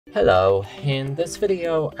Hello, in this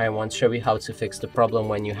video I want to show you how to fix the problem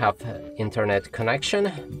when you have internet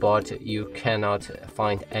connection but you cannot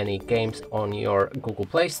find any games on your Google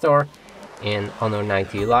Play Store in Honor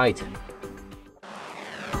 90 Lite.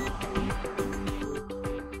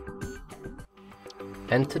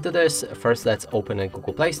 And to do this, first let's open a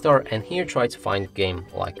Google Play Store and here try to find a game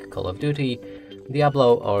like Call of Duty,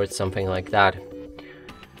 Diablo or something like that.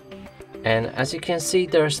 And as you can see,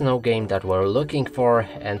 there's no game that we're looking for,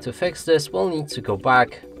 and to fix this we'll need to go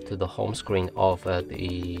back to the home screen of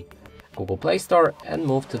the Google Play Store and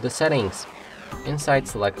move to the settings. Inside,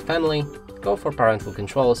 select Family, go for Parental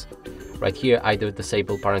Controls. Right here either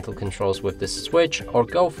disable parental controls with this switch or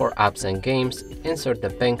go for Apps and Games, insert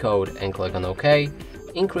the PIN code and click on OK,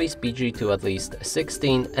 increase PG to at least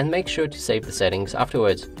 16 and make sure to save the settings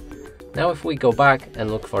afterwards. Now if we go back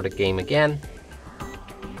and look for the game again,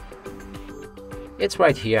 it's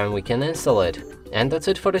right here and we can install it. And that's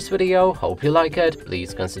it for this video, hope you like it,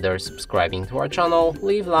 please consider subscribing to our channel,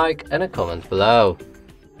 leave a like and a comment below.